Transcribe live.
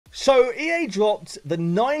So EA dropped the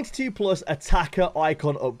 92 plus attacker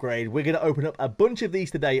icon upgrade. We're going to open up a bunch of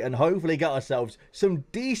these today and hopefully get ourselves some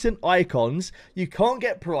decent icons. You can't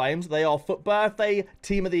get primes. They are FUT Birthday,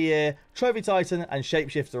 Team of the Year, Trophy Titan, and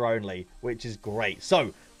Shapeshifter only, which is great.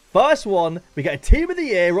 So first one, we get a Team of the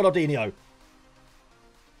Year, Ronaldinho.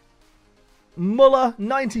 Muller,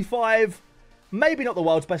 95. Maybe not the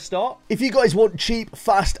world's best start. If you guys want cheap,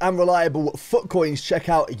 fast, and reliable FUT coins, check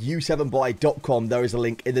out u7buy.com. There is a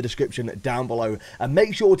link in the description down below. And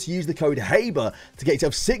make sure to use the code HABER to get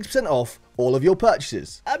yourself 6% off all of your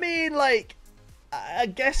purchases. I mean, like, I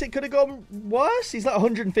guess it could have gone worse. He's like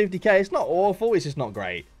 150k. It's not awful. It's just not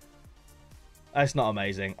great. It's not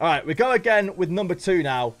amazing. All right, we go again with number 2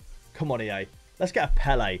 now. Come on, EA. Let's get a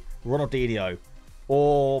Pele, Ronaldinho,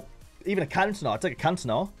 or even a Cantona. I'd take a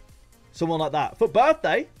Cantona. Someone like that. FUT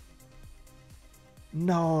Birthday?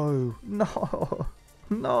 No. No.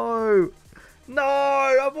 No. No.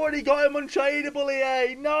 I've already got him untradeable,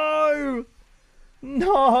 EA. No.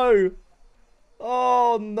 No.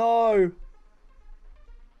 Oh, no.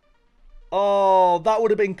 Oh, that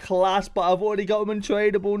would have been class, but I've already got him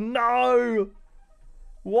untradeable. No.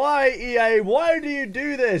 Why, EA? Why do you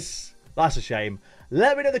do this? That's a shame.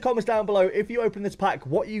 Let me know in the comments down below if you open this pack,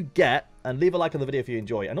 what you get, and leave a like on the video if you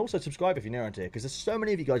enjoy. And also subscribe if you're new around here, because there's so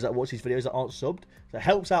many of you guys that watch these videos that aren't subbed. So it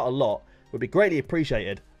helps out a lot. Would be greatly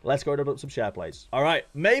appreciated. Let's go and open up some share plays. All right,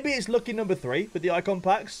 maybe it's lucky number 3 with the icon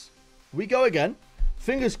packs. We go again.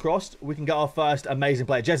 Fingers crossed we can get our first amazing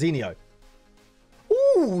player, Jairzinho.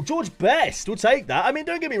 Ooh, George Best. We'll take that. I mean,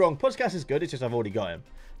 don't get me wrong. Podcast is good. It's just I've already got him.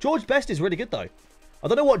 George Best is really good, though. I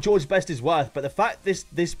don't know what George Best is worth, but the fact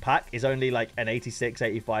this pack is only like an 86,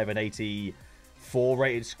 85, and 84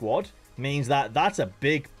 rated squad means that that's a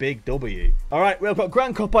big, big W. All right, we've got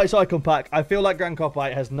Grand Copite's icon pack. I feel like Grand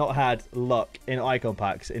Copite has not had luck in icon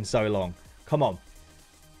packs in so long. Come on.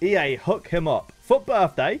 EA, hook him up. FUT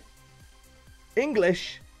Birthday.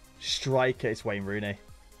 English. Striker. It's Wayne Rooney.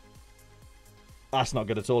 That's not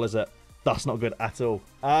good at all, is it? That's not good at all.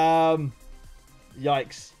 Yikes.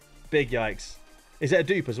 Big yikes. Is it a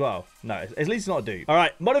dupe as well? No, at least it's not a dupe. All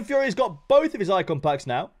right, Modern Fury's got both of his icon packs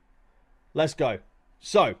now. Let's go.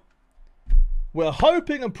 So, we're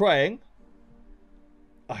hoping and praying.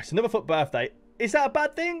 Oh, it's another FUT Birthday. Is that a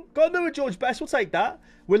bad thing? Got another George Best. We'll take that.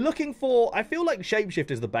 We're looking for... I feel like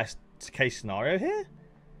Shapeshifter is the best case scenario here.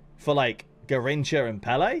 For, like, Garrincha and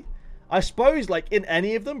Pele. I suppose, like, in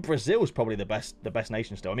any of them, Brazil is probably the best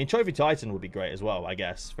nation still. I mean, Trophy Titan would be great as well, I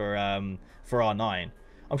guess, for R9.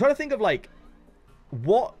 I'm trying to think of, like...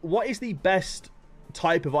 What is the best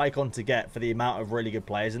type of icon to get for the amount of really good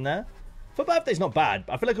players in there? FUT Birthday's not bad.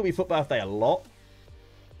 I feel like it'll be FUT Birthday a lot.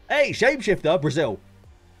 Hey, Shapeshifter, Brazil.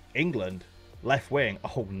 England. Left wing.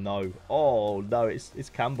 Oh, no. Oh, no. It's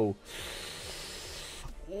Campbell.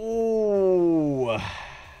 Ooh.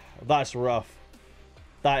 That's rough.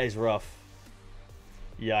 That is rough.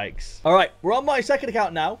 Yikes. All right. We're on my second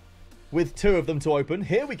account now with 2 of them to open.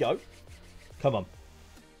 Here we go. Come on.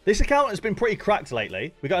 This account has been pretty cracked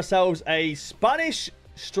lately. We got ourselves a Spanish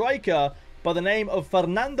striker by the name of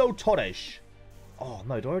Fernando Torres. Oh,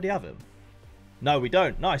 no. Do I already have him? No, we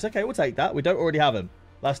don't. Nice. Okay, we'll take that. We don't already have him.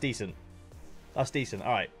 That's decent. That's decent.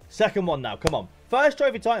 All right. Second one now. Come on. First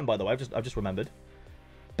Trophy Titan, by the way. I've just remembered.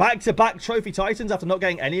 Back-to-back Trophy Titans after not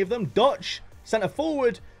getting any of them. Dutch, centre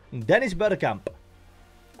forward, Dennis Bergkamp.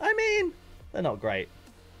 I mean, they're not great.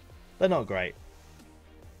 They're not great.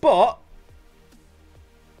 But...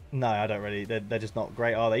 no, I don't really. They're just not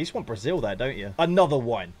great, are they? You just want Brazil there, don't you? Another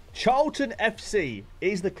one. Charlton FC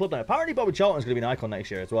is the club name. Apparently, Bobby Charlton's going to be an icon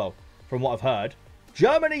next year as well, from what I've heard.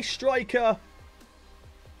 Germany striker,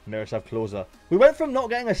 Miroslav Klose. We went from not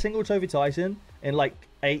getting a single Trophy Titan in like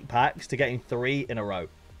 8 packs to getting 3 in a row.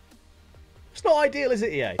 It's not ideal, is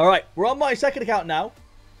it, EA? All right, we're on my second account now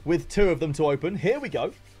with 2 of them to open. Here we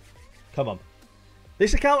go. Come on.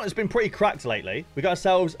 This account has been pretty cracked lately. We got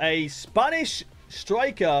ourselves a Spanish...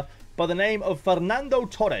 striker by the name of Fernando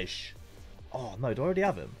Torres. Oh, no. Do I already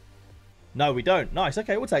have him? No, we don't. Nice.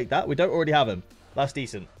 Okay, we'll take that. We don't already have him. That's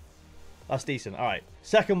decent. That's decent. All right.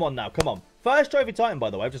 Second one now. Come on. First Trophy Titan, by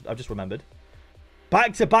the way. I've just remembered.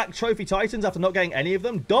 Back-to-back Trophy Titans after not getting any of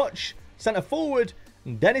them. Dutch, centre forward,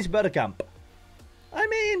 Dennis Bergkamp. I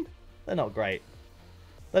mean, they're not great.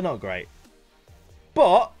 They're not great.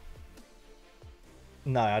 But...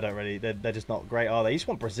 no, I don't really. They're just not great, are they? You just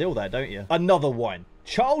want Brazil there, don't you? Another one.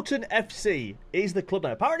 Charlton FC is the club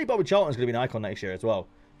name. Apparently, Bobby Charlton's going to be an icon next year as well,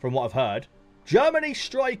 from what I've heard. Germany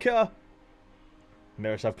striker,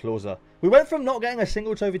 Miroslav Klose. We went from not getting a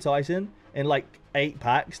single Trophy Titan in like 8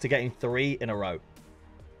 packs to getting 3 in a row.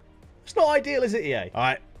 It's not ideal, is it, EA? All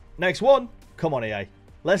right, next one. Come on, EA.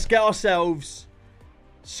 Let's get ourselves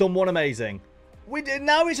someone amazing.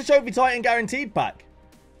 Now it's a Trophy Titan guaranteed pack.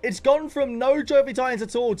 It's gone from no Trophy Titans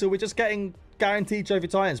at all to we're just getting guaranteed Trophy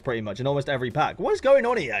Titans pretty much in almost every pack. What is going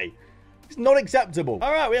on, EA? It's not acceptable.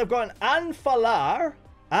 All right, we have got an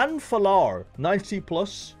Anfalar, 92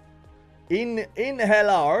 plus. In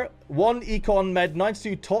Helar, 1 Econ Med,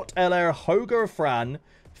 92 Tot LR Hoger Fran,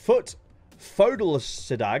 Foot Fodel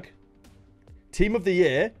Sidag. Team of the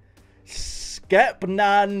Year,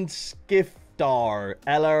 Skepnan Skiftar,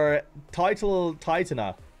 LR Title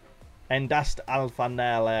Titana, Endast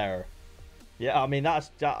Alfaneller. Yeah, I mean, that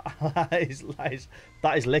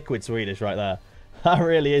is liquid Swedish right there. That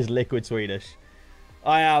really is liquid Swedish.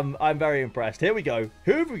 I'm very impressed. Here we go.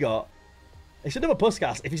 Who have we got? It's another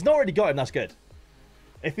Puskas. If he's not already got him, that's good.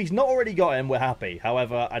 If he's not already got him, we're happy.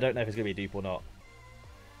 However, I don't know if it's going to be a dupe or not.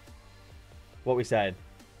 What we saying?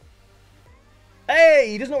 Hey,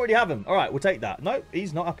 he doesn't already have him. All right, we'll take that. No,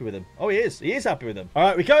 he's not happy with him. Oh, he is. He is happy with him. All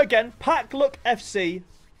right, we go again. Pack Look FC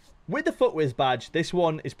with the FUTTIES badge. This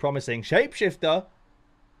one is promising. Shapeshifter.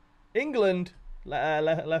 England.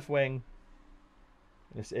 Left wing.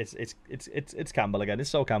 It's Campbell again.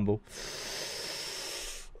 It's Sol Campbell.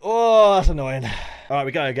 Oh, that's annoying. All right,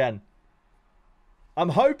 we go again. I'm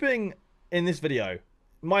hoping in this video,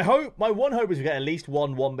 my one hope is we get at least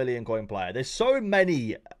one 1 million coin player. There's so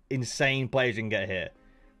many insane players you can get here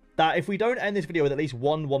that if we don't end this video with at least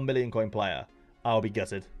one 1 million coin player, I'll be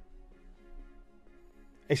gutted.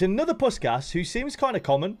 It's another Puskas who seems kind of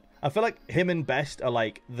common. I feel like him and Best are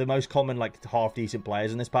like the most common, like half decent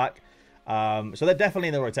players in this pack. So they're definitely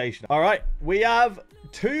in the rotation. All right, we have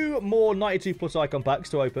 2 more 92 plus icon packs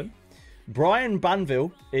to open. Brian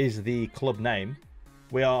Banville is the club name.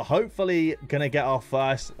 We are hopefully going to get our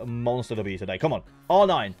first monster W today. Come on,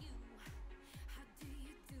 R9.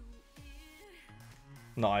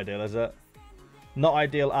 Not ideal, is it? Not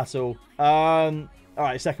ideal at all. All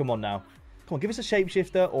right, second one now. Come on, give us a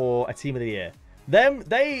Shapeshifter or a Team of the Year.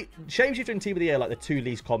 Shapeshifter and Team of the Year are like the 2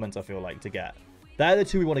 least commons I feel like to get. They're the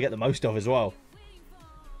 2 we want to get the most of as well.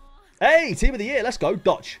 Hey, Team of the Year. Let's go.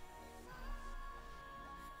 Dutch.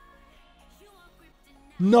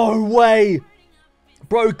 No way.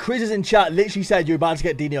 Bro, Chris is in chat. Literally said you're about to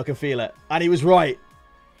get Dini. I can feel it. And he was right.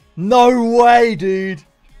 No way, dude.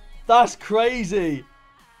 That's crazy.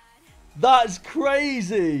 That's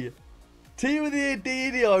crazy. Team of the Year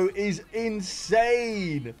Dino is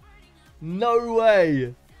insane. No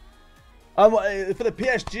way. For the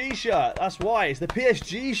PSG shirt. That's why. It's the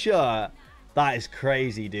PSG shirt. That is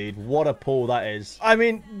crazy, dude. What a pull that is. I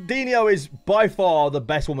mean, Dino is by far the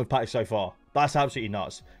best one we've packed so far. That's absolutely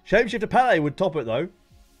nuts. Shapeshifter Pele would top it, though.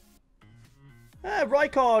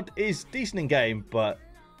 Rijkaard is decent in game, but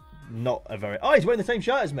not a very... Oh, he's wearing the same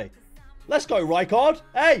shirt as me. Let's go, Rijkaard.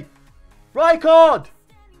 Hey! Rijkaard!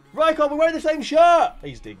 Rijkaard, we're wearing the same shirt!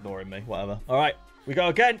 He's ignoring me. Whatever. All right. We go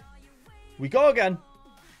again. We go again.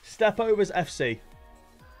 Stepovers FC.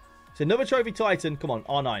 It's another Trophy Titan. Come on,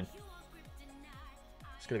 R9.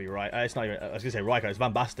 It's going to be right. It's not even... I was going to say Rijkaard. It's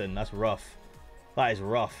Van Basten. That's rough. That is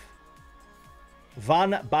rough.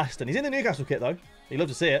 Van Basten. He's in the Newcastle kit, though. You'd love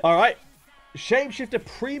to see it. All right. Shapeshifter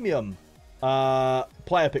Premium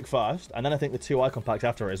player pick first. And then I think the 2 icon packs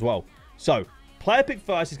after it as well. So, player pick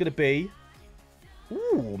first is going to be...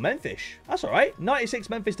 Ooh, Memphis. That's all right. 96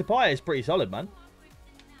 Memphis Depay is pretty solid, man.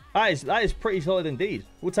 That is pretty solid indeed.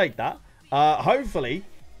 We'll take that. Hopefully,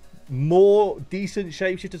 more decent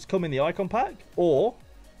Shapeshifters come in the icon pack. Or,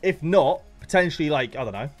 if not, potentially, like, I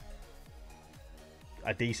don't know,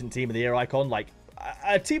 a decent Team of the Year icon. Like,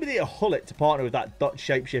 a Team of the Year Hullet to partner with that Dutch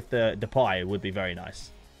Shapeshifter Depay would be very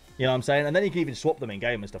nice. You know what I'm saying? And then you can even swap them in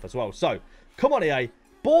game and stuff as well. So, come on, EA.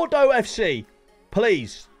 Bordeaux FC,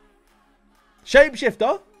 please.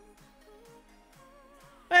 Shapeshifter.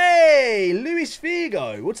 Hey, Luis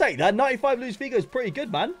Figo. We'll take that. 95 Luis Figo is pretty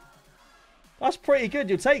good, man. That's pretty good.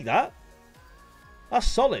 You'll take that. That's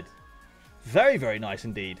solid. Very, very nice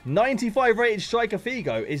indeed. 95 rated striker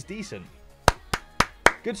Figo is decent.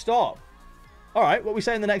 Good start. All right, what we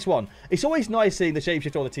say in the next one? It's always nice seeing the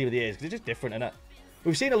Shapeshifter or the Team of the Years because it's just different, isn't it?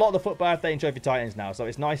 We've seen a lot of the FUT Birthday and Trophy Titans now, so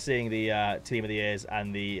it's nice seeing the Team of the Years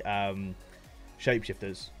and the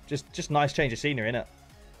Shapeshifters. Just nice change of scenery, innit?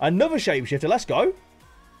 Another Shapeshifter. Let's go.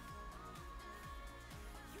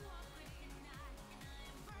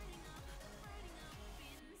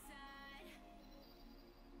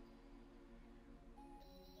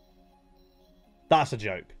 That's a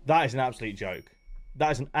joke. That is an absolute joke.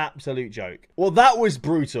 That is an absolute joke. Well, that was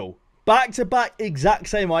brutal. Back-to-back exact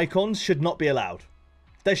same icons should not be allowed.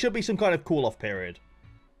 There should be some kind of cool-off period.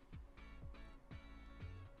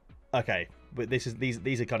 Okay. but these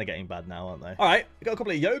are kind of getting bad now, aren't they? All right, we got a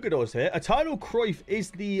couple of Yogadors here. Eternal Cruyff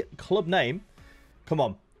is the club name. Come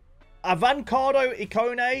on. Avancado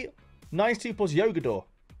Icone 92 plus Yogador.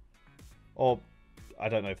 Or, I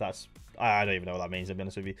don't know if that's... I don't even know what that means, to be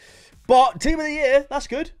honest with you. But, Team of the Year, that's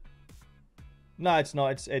good. No, it's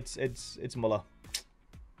not. It's Muller.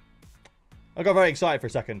 I got very excited for a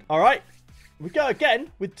second. All right. We go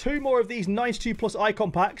again with 2 more of these 92 plus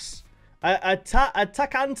icon packs.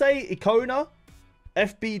 Atacante Icona.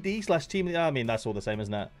 FBD / Team of the Year. I mean, that's all the same,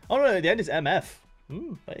 isn't it? Oh, no, at the end it's MF.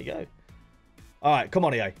 There you go. All right, come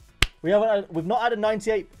on, EA. We've not had a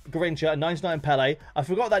 98 Garincha, a 99 Pele. I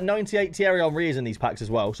forgot that 98 Thierry Henry is in these packs as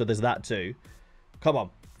well, so there's that too. Come on.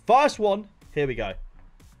 First one. Here we go.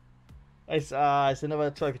 It's another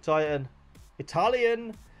Trophy Titan.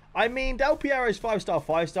 Italian. I mean, Del Piero's 5-star,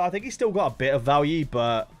 5-star. I think he's still got a bit of value,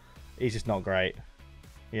 but he's just not great.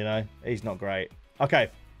 You know, he's not great. Okay,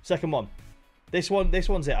 second one. This one's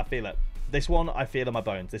it. I feel it. This one, I feel in my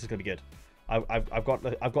bones. This is gonna be good. I've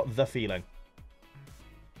got the feeling.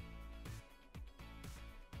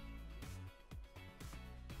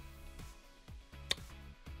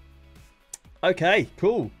 Okay,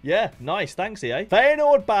 cool. Yeah, nice. Thanks, EA.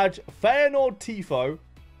 Feyenoord badge, Feyenoord Tifo.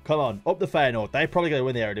 Come on, up the Feyenoord. They're probably going to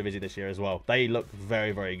win the Eredivisie this year as well. They look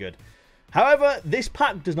very, very good. However, this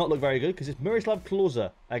pack does not look very good because it's Miroslav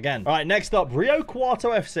Klose again. All right, next up, Rio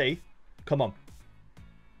Quarto FC. Come on.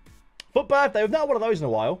 Foot birthday. We've not had one of those in a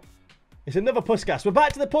while. It's another Puskas. We're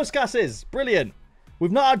back to the Puskases. Brilliant.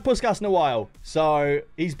 We've not had Puskas in a while. So,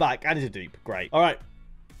 he's back and he's a dupe. Great. All right.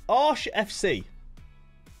 Arsh FC.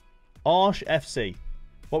 Arsh FC.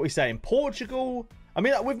 What are we saying? Portugal. I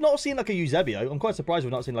mean, we've not seen like a Eusebio. I'm quite surprised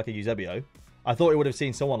we've not seen like a Eusebio. I thought we would have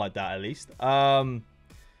seen someone like that at least.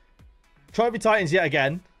 Trophy Titans yet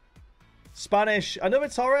again. Spanish. Another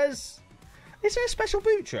Torres. Is there a special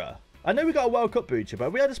Butcher? I know we got a World Cup Butcher, but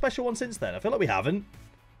have we had a special one since then? I feel like we haven't.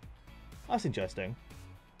 That's interesting.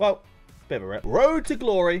 Well, bit of a rip. Road to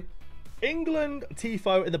Glory. England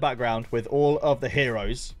Tifo in the background with all of the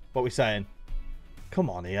heroes. What are we saying? Come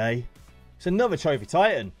on, EA. It's another Trophy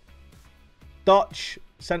Titan. Dutch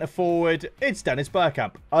centre forward. It's Dennis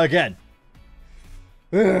Bergkamp. Again.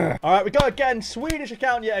 Ugh. All right, we go again. Swedish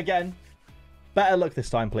account yet again. Better luck this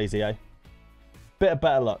time, please, EA. Bit of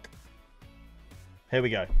better luck. Here we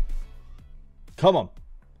go. Come on.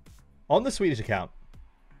 On the Swedish account.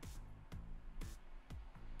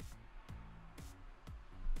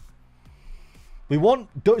 We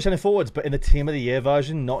want Dutch centre forwards, but in the Team of the Year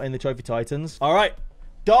version, not in the Trophy Titans. All right.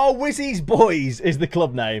 Darwizzy's Boys is the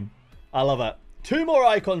club name. I love it. 2 more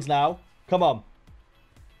icons now. Come on.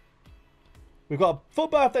 We've got a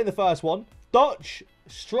foot birthday in the first one. Dutch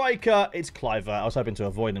striker. It's Kluivert. I was hoping to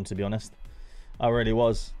avoid him, to be honest. I really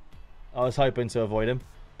was. I was hoping to avoid him.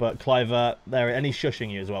 But Kluivert there, and he's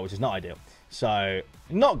shushing you as well, which is not ideal. So,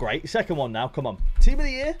 not great. Second one now. Come on. Team of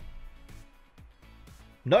the Year.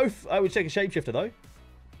 No, I would take a shapeshifter though.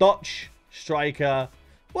 Dutch striker.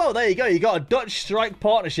 Well, there you go. You got a Dutch strike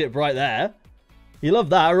partnership right there. You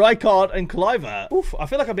love that. Rijkaard and Kluivert. Oof, I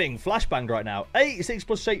feel like I'm being flashbanged right now. 86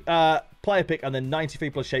 plus shape, player pick and then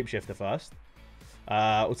 93 plus shapeshifter first.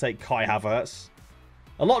 We'll take Kai Havertz.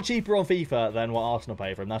 A lot cheaper on FIFA than what Arsenal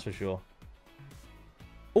pay for him, that's for sure.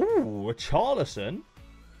 Ooh, Richarlison.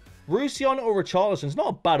 Roussillon or Richarlison's not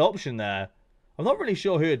a bad option there. I'm not really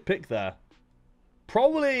sure who would pick there.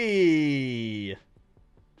 Probably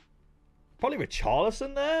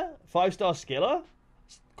Richarlison there. 5-star skiller.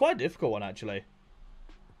 It's quite a difficult one actually.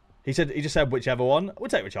 He just said whichever one. We'll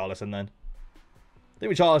take Richarlison then. I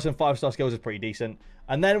think Richarlison 5-star skills is pretty decent.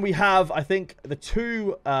 And then we have, I think, the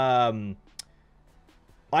 2 icon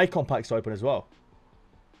packs to open as well.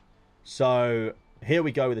 So here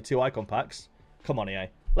we go with the 2 icon packs. Come on, EA.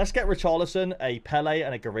 Let's get Richarlison, a Pele,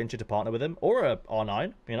 and a Garincha to partner with him, or a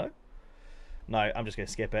R9. You know. No, I'm just going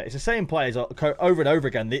to skip it. It's the same players over and over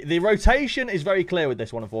again. The rotation is very clear with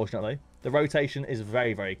this one, unfortunately. The rotation is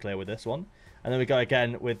very, very clear with this one. And then we go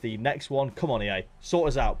again with the next one. Come on, EA. Sort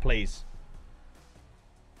us out, please.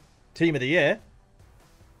 Team of the Year.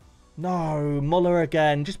 No, Muller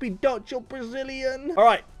again. Just be Dutch or Brazilian. All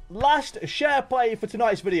right, last share play for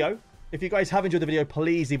tonight's video. If you guys have enjoyed the video,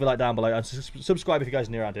 please leave a like down below. And subscribe if you guys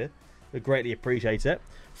are new around here. We'd greatly appreciate it.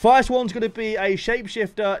 First one's going to be a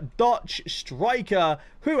shapeshifter, Dutch striker.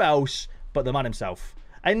 Who else but the man himself?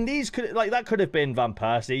 And these could, like, that could have been Van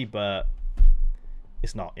Persie, but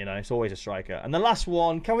it's not, you know. It's always a striker. And the last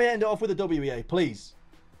one, can we end it off with a WEA, please?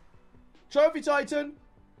 Trophy Titan,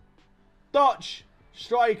 Dutch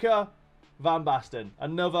striker, Van Basten.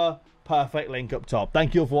 Another perfect link up top.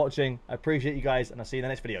 Thank you all for watching. I appreciate you guys, and I'll see you in the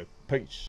next video. Peace.